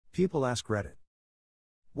People ask Reddit.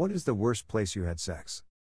 What is the worst place you had sex?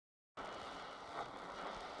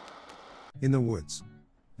 In the woods.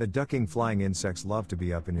 The ducking flying insects love to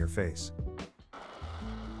be up in your face.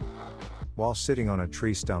 While sitting on a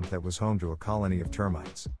tree stump that was home to a colony of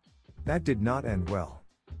termites. That did not end well.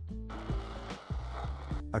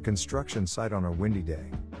 A construction site on a windy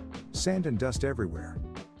day. Sand and dust everywhere.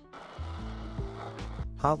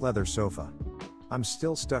 Hot leather sofa. I'm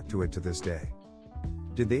still stuck to it to this day.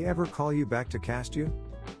 Did they ever call you back to cast you?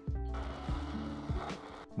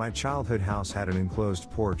 My childhood house had an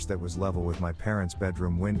enclosed porch that was level with my parents'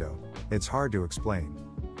 bedroom window. It's hard to explain.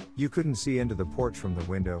 You couldn't see into the porch from the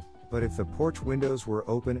window, but if the porch windows were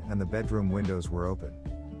open and the bedroom windows were open,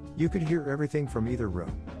 you could hear everything from either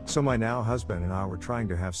room. So my now husband and I were trying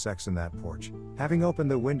to have sex in that porch, having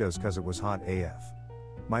opened the windows cause it was hot AF.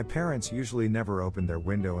 My parents usually never opened their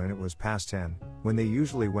window and it was past 10, when they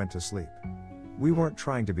usually went to sleep. We weren't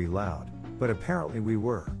trying to be loud, but apparently we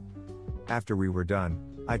were. After we were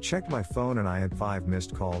done, I checked my phone and I had 5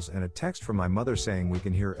 missed calls and a text from my mother saying we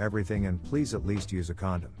can hear everything and please at least use a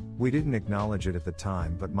condom. We didn't acknowledge it at the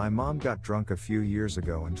time, but my mom got drunk a few years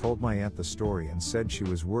ago and told my aunt the story and said she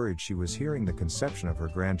was worried she was hearing the conception of her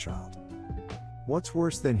grandchild. What's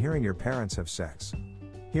worse than hearing your parents have sex?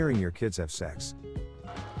 Hearing your kids have sex.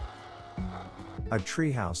 A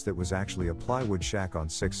treehouse that was actually a plywood shack on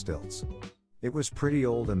 6 stilts. It was pretty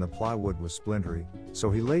old and the plywood was splintery,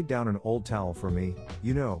 so he laid down an old towel for me,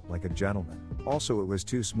 like a gentleman. Also it was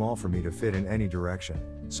too small for me to fit in any direction,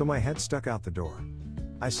 so my head stuck out the door.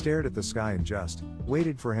 I stared at the sky and just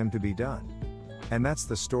waited for him to be done. And that's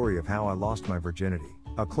the story of how I lost my virginity.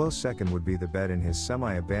 A close second would be the bed in his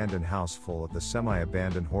semi-abandoned house full of the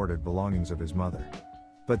semi-abandoned hoarded belongings of his mother.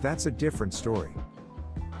 But that's a different story.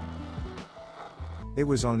 It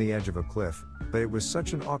was on the edge of a cliff, but it was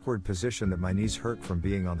such an awkward position that my knees hurt from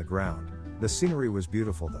being on the ground. The scenery was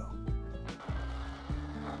beautiful though.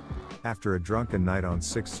 After a drunken night on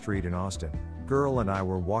 6th Street in Austin, girl and I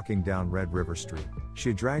were walking down Red River Street.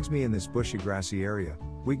 She drags me in this bushy grassy area.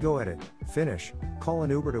 We go at it, finish, call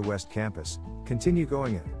an Uber to West Campus, continue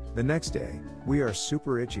going in. The next day, we are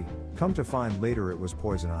super itchy. Come to find later it was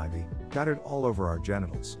poison ivy. Got it all over our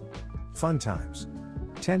genitals. Fun times.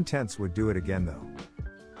 10/10 would do it again though.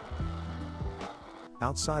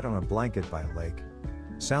 Outside on a blanket by a lake.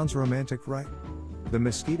 Sounds romantic, right? The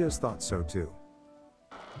mosquitoes thought so too.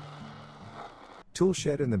 Tool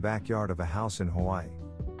shed in the backyard of a house in Hawaii.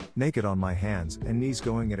 Naked on my hands and knees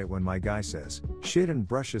going at it when my guy says, shit, and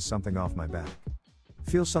brushes something off my back.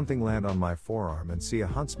 Feel something land on my forearm and see a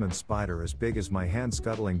huntsman spider as big as my hand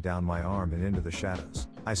scuttling down my arm and into the shadows.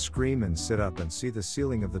 I scream and sit up and see the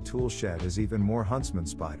ceiling of the tool shed is even more huntsman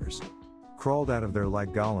spiders. Crawled out of there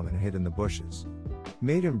like Gollum and hid in the bushes.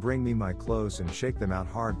 Made him bring me my clothes and shake them out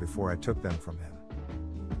hard before I took them from him.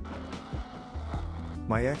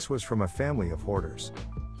 My ex was from a family of hoarders.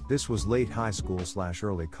 This was late high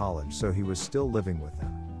school/early college, so he was still living with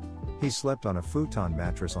them. He slept on a futon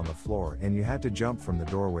mattress on the floor and you had to jump from the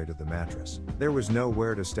doorway to the mattress. There was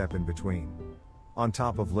nowhere to step in between. On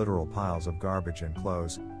top of literal piles of garbage and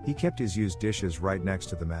clothes, he kept his used dishes right next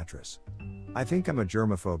to the mattress. I think I'm a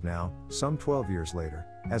germaphobe now, some 12 years later,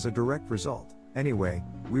 as a direct result. Anyway,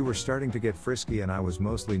 we were starting to get frisky and I was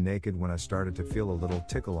mostly naked when I started to feel a little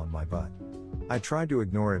tickle on my butt. I tried to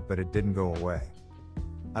ignore it but it didn't go away.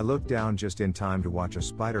 I looked down just in time to watch a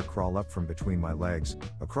spider crawl up from between my legs,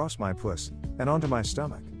 across my puss, and onto my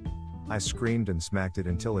stomach. I screamed and smacked it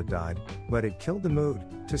until it died, but it killed the mood,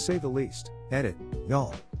 to say the least. Edit,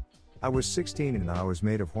 y'all. I was 16 and I was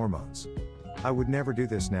made of hormones. I would never do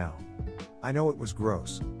this now. I know it was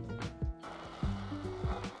gross.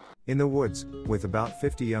 In the woods, with about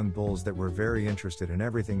 50 young bulls that were very interested in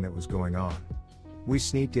everything that was going on. We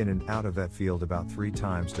sneaked in and out of that field about 3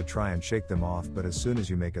 times to try and shake them off, but as soon as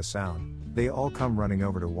you make a sound, they all come running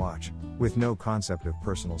over to watch, with no concept of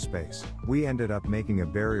personal space. We ended up making a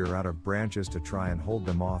barrier out of branches to try and hold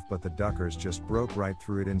them off, but the duckers just broke right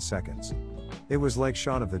through it in seconds. It was like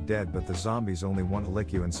Shaun of the Dead, but the zombies only want to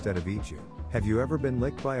lick you instead of eat you. Have you ever been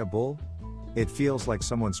licked by a bull? It feels like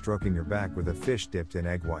someone stroking your back with a fish dipped in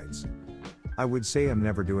egg whites. I would say I'm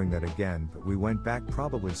never doing that again, but we went back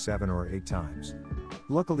probably 7 or 8 times.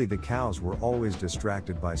 Luckily the cows were always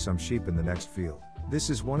distracted by some sheep in the next field. This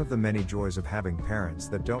is one of the many joys of having parents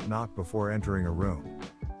that don't knock before entering a room.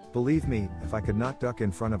 Believe me, if I could not duck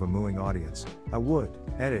in front of a mooing audience, I would.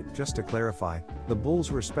 Edit, just to clarify, the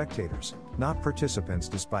bulls were spectators, not participants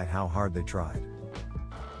despite how hard they tried.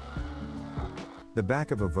 The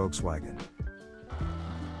back of a Volkswagen.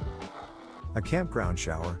 A campground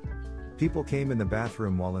shower. People came in the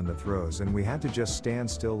bathroom while in the throes and we had to just stand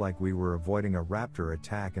still like we were avoiding a raptor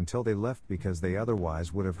attack until they left because they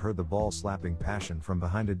otherwise would have heard the ball slapping passion from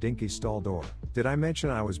behind a dinky stall door. Did I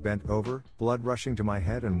mention I was bent over, blood rushing to my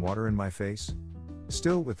head and water in my face?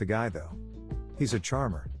 Still with the guy though. He's a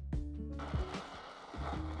charmer.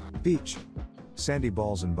 Beach. Sandy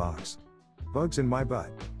balls and box. Bugs in my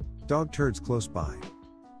butt. Dog turds close by.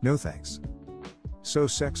 No thanks. So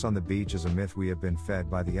sex on the beach is a myth we have been fed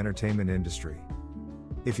by the entertainment industry.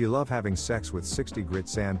 If you love having sex with 60 grit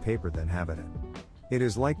sandpaper, then have at it. It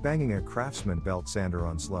is like banging a Craftsman belt sander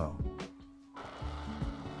on slow.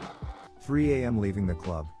 3 a.m. leaving the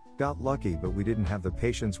club, got lucky but we didn't have the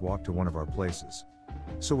patience walk to one of our places.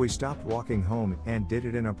 So we stopped walking home and did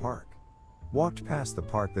it in a park. Walked past the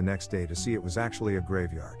park the next day to see it was actually a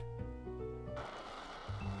graveyard.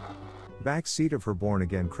 Back seat of her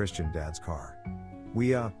born-again Christian dad's car.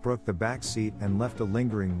 We broke the back seat and left a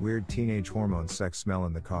lingering weird teenage hormone sex smell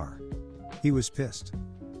in the car. He was pissed.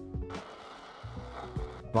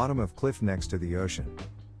 Bottom of cliff next to the ocean.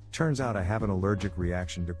 Turns out I have an allergic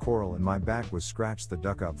reaction to coral and my back was scratched the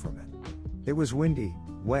duck up from it. It was windy,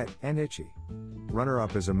 wet, and itchy.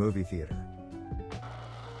 Runner-up is a movie theater.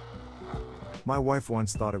 My wife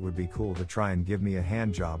once thought it would be cool to try and give me a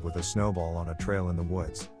hand job with a snowball on a trail in the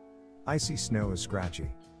woods. Icy snow is scratchy.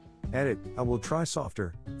 Edit, I will try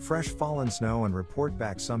softer, fresh fallen snow and report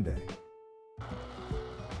back someday.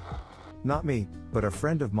 Not me, but a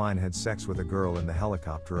friend of mine had sex with a girl in the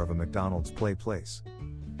helicopter of a McDonald's place.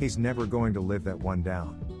 He's never going to live that one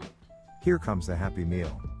down. Here comes the happy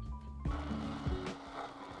meal.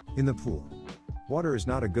 In the pool. Water is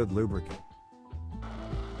not a good lubricant.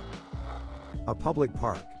 A public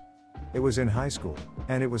park. It was in high school,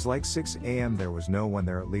 and it was like 6 a.m. There was no one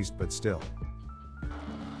there at least, but still.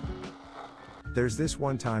 There's this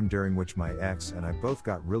one time during which my ex and I both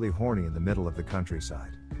got really horny in the middle of the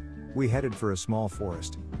countryside. We headed for a small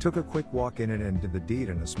forest, took a quick walk in it and did the deed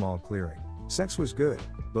in a small clearing. Sex was good,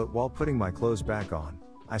 but while putting my clothes back on,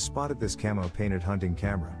 I spotted this camo painted hunting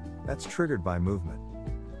camera, that's triggered by movement.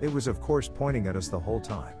 It was of course pointing at us the whole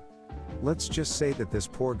time. Let's just say that this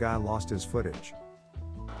poor guy lost his footage.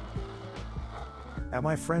 At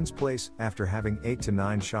my friend's place, after having 8 to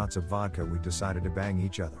 9 shots of vodka, we decided to bang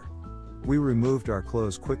each other. We removed our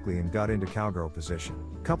clothes quickly and got into cowgirl position.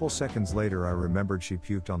 Couple seconds later I remembered she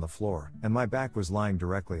puked on the floor, and my back was lying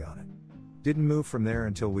directly on it. Didn't move from there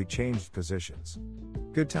until we changed positions.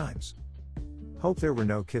 Good times. Hope there were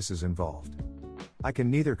no kisses involved. I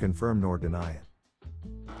can neither confirm nor deny it.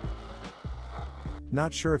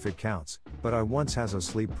 Not sure if it counts, but I once has a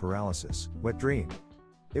sleep paralysis, wet dream.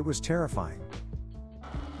 It was terrifying.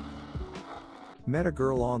 Met a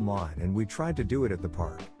girl online and we tried to do it at the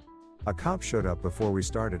park. A cop showed up before we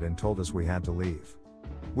started and told us we had to leave.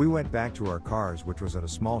 We went back to our cars, which was at a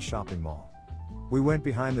small shopping mall. We went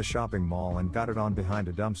behind the shopping mall and got it on behind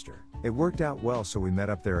a dumpster. It worked out well, so we met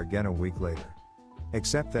up there again a week later.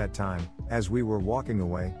 Except that time, as we were walking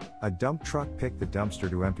away, a dump truck picked the dumpster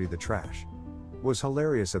to empty the trash. Was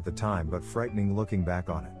hilarious at the time but frightening looking back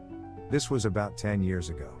on it. This was about 10 years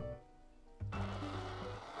ago.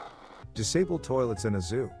 Disabled toilets in a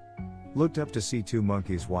zoo. Looked up to see 2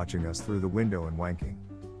 monkeys watching us through the window and wanking.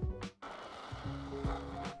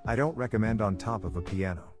 I don't recommend on top of a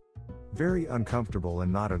piano. Very uncomfortable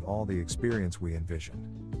and not at all the experience we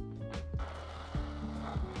envisioned.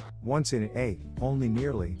 Once in a, only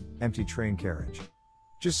nearly, empty train carriage.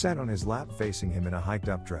 Just sat on his lap facing him in a hiked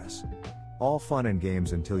up dress. All fun and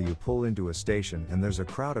games until you pull into a station and there's a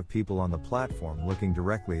crowd of people on the platform looking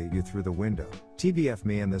directly at you through the window. TBF,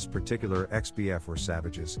 me and this particular XBF were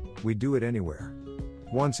savages, we'd do it anywhere.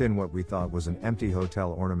 Once in what we thought was an empty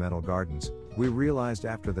hotel ornamental gardens, we realized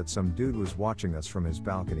after that some dude was watching us from his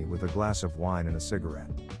balcony with a glass of wine and a cigarette.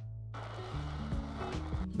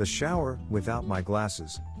 The shower, without my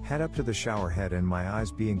glasses, head up to the shower head and my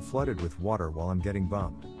eyes being flooded with water while I'm getting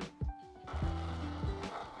bummed.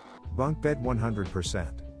 Bunk bed 100%.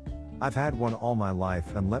 I've had one all my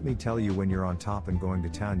life, and let me tell you, when you're on top and going to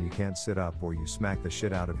town you can't sit up or you smack the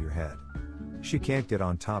shit out of your head. She can't get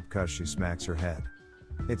on top cause she smacks her head.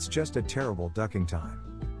 It's just a terrible ducking time.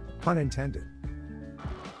 Pun intended.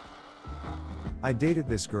 I dated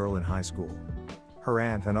this girl in high school. Her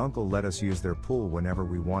aunt and uncle let us use their pool whenever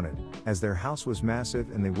we wanted, as their house was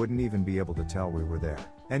massive and they wouldn't even be able to tell we were there.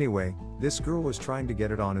 Anyway, this girl was trying to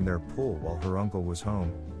get it on in their pool while her uncle was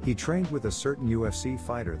home. He trained with a certain UFC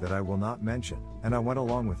fighter that I will not mention, and I went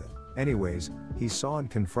along with it. Anyways, he saw and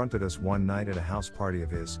confronted us one night at a house party of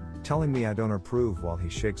his, telling me I don't approve while he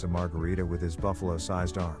shakes a margarita with his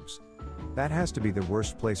buffalo-sized arms. That has to be the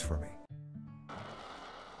worst place for me.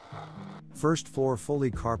 First floor fully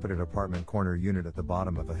carpeted apartment corner unit at the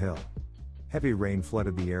bottom of a hill. Heavy rain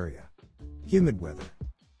flooded the area. Humid weather.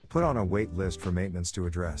 Put on a wait list for maintenance to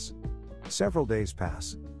address. Several days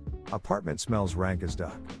pass. Apartment smells rank as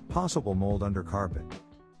duck. Possible mold under carpet.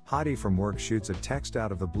 Hottie from work shoots a text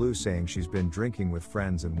out of the blue saying she's been drinking with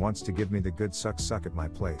friends and wants to give me the good suck at my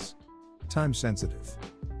place. Time sensitive.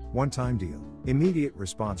 One-time deal. Immediate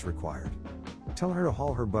response required. Tell her to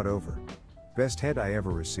haul her butt over. Best head I ever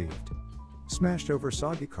received. Smashed over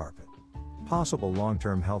soggy carpet. Possible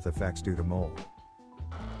long-term health effects due to mold.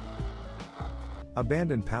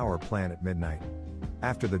 Abandoned power plant at midnight.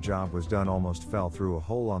 After the job was done, almost fell through a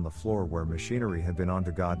hole on the floor where machinery had been on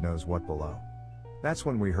to God knows what below. That's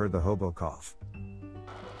when we heard the hobo cough.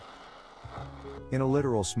 In a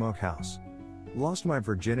literal smokehouse. Lost my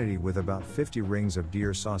virginity with about 50 rings of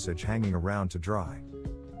deer sausage hanging around to dry.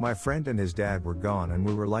 My friend and his dad were gone and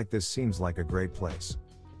we were like, this seems like a great place.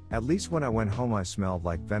 At least when I went home I smelled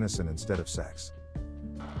like venison instead of sex.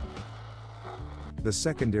 The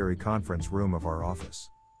secondary conference room of our office.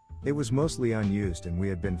 It was mostly unused and we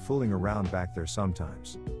had been fooling around back there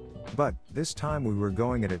sometimes. But, this time we were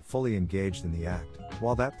going at it fully engaged in the act.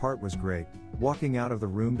 While that part was great, walking out of the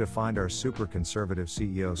room to find our super conservative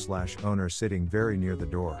CEO/owner sitting very near the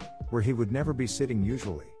door, where he would never be sitting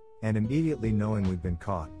usually, and immediately knowing we'd been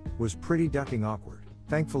caught, was pretty ducking awkward.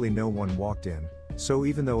 Thankfully no one walked in, so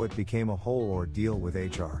even though it became a whole ordeal with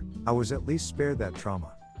HR, I was at least spared that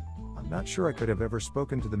trauma. I'm not sure I could have ever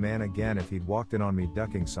spoken to the man again if he'd walked in on me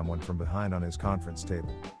ducking someone from behind on his conference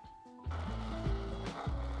table.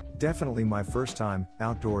 Definitely my first time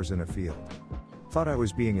outdoors in a field. Thought I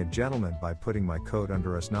was being a gentleman by putting my coat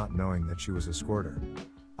under us, not knowing that she was a squirter.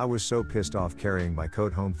 I was so pissed off carrying my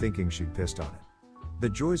coat home thinking she'd pissed on it. The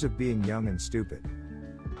joys of being young and stupid.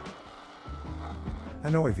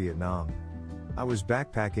 Hanoi, Vietnam. I was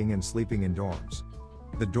backpacking and sleeping in dorms.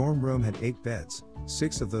 The dorm room had 8 beds,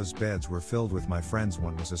 6 of those beds were filled with my friends,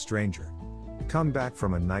 one was a stranger. Come back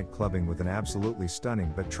from a night clubbing with an absolutely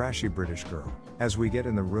stunning but trashy British girl. As we get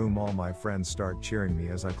in the room, all my friends start cheering me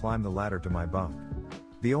as I climb the ladder to my bunk.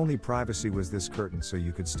 The only privacy was this curtain so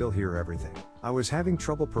you could still hear everything. I was having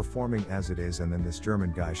trouble performing as it is, and then this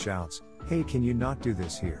German guy shouts, "Hey, can you not do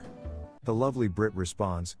this here?" The lovely Brit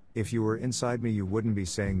responds, "If you were inside me you wouldn't be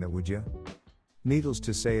saying that, would you?" Needless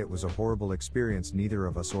to say, it was a horrible experience, neither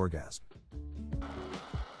of us orgasmed.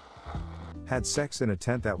 Had sex in a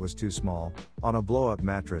tent that was too small, on a blow-up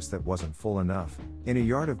mattress that wasn't full enough, in a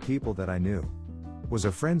yard of people that I knew. Was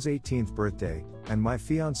a friend's 18th birthday, and my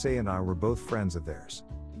fiancé and I were both friends of theirs.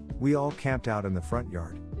 We all camped out in the front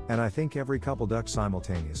yard, and I think every couple ducked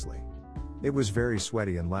simultaneously. It was very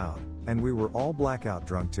sweaty and loud, and we were all blackout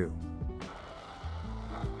drunk too.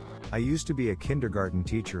 I used to be a kindergarten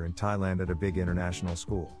teacher in Thailand at a big international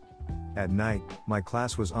school. At night, my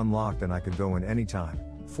class was unlocked and I could go in anytime.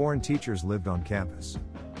 Foreign teachers lived on campus.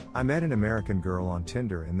 I met an American girl on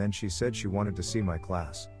Tinder and then she said she wanted to see my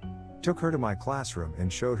class. Took her to my classroom and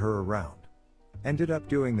showed her around. Ended up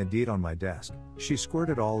doing the deed on my desk. She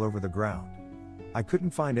squirted all over the ground. I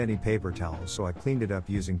couldn't find any paper towels, so I cleaned it up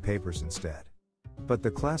using papers instead. But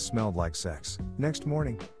the class smelled like sex. Next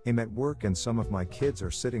morning, I'm at work and some of my kids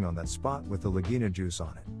are sitting on that spot with the Lagina juice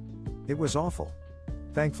on it. It was awful.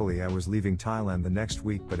 Thankfully I was leaving Thailand the next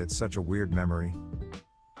week, but it's such a weird memory.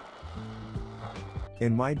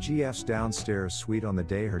 In my GF's downstairs suite on the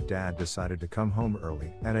day her dad decided to come home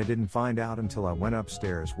early, and I didn't find out until I went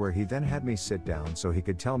upstairs, where he then had me sit down so he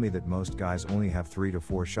could tell me that most guys only have 3 to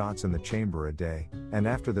 4 shots in the chamber a day, and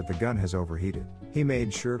after that the gun has overheated. He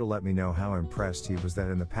made sure to let me know how impressed he was that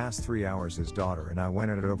in the past 3 hours his daughter and I went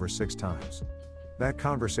at it over 6 times. That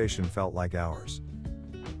conversation felt like hours.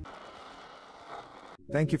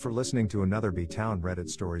 Thank you for listening to another B-Town Reddit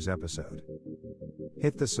Stories episode.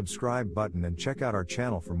 Hit the subscribe button and check out our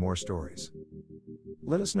channel for more stories.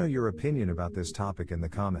 Let us know your opinion about this topic in the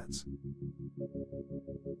comments.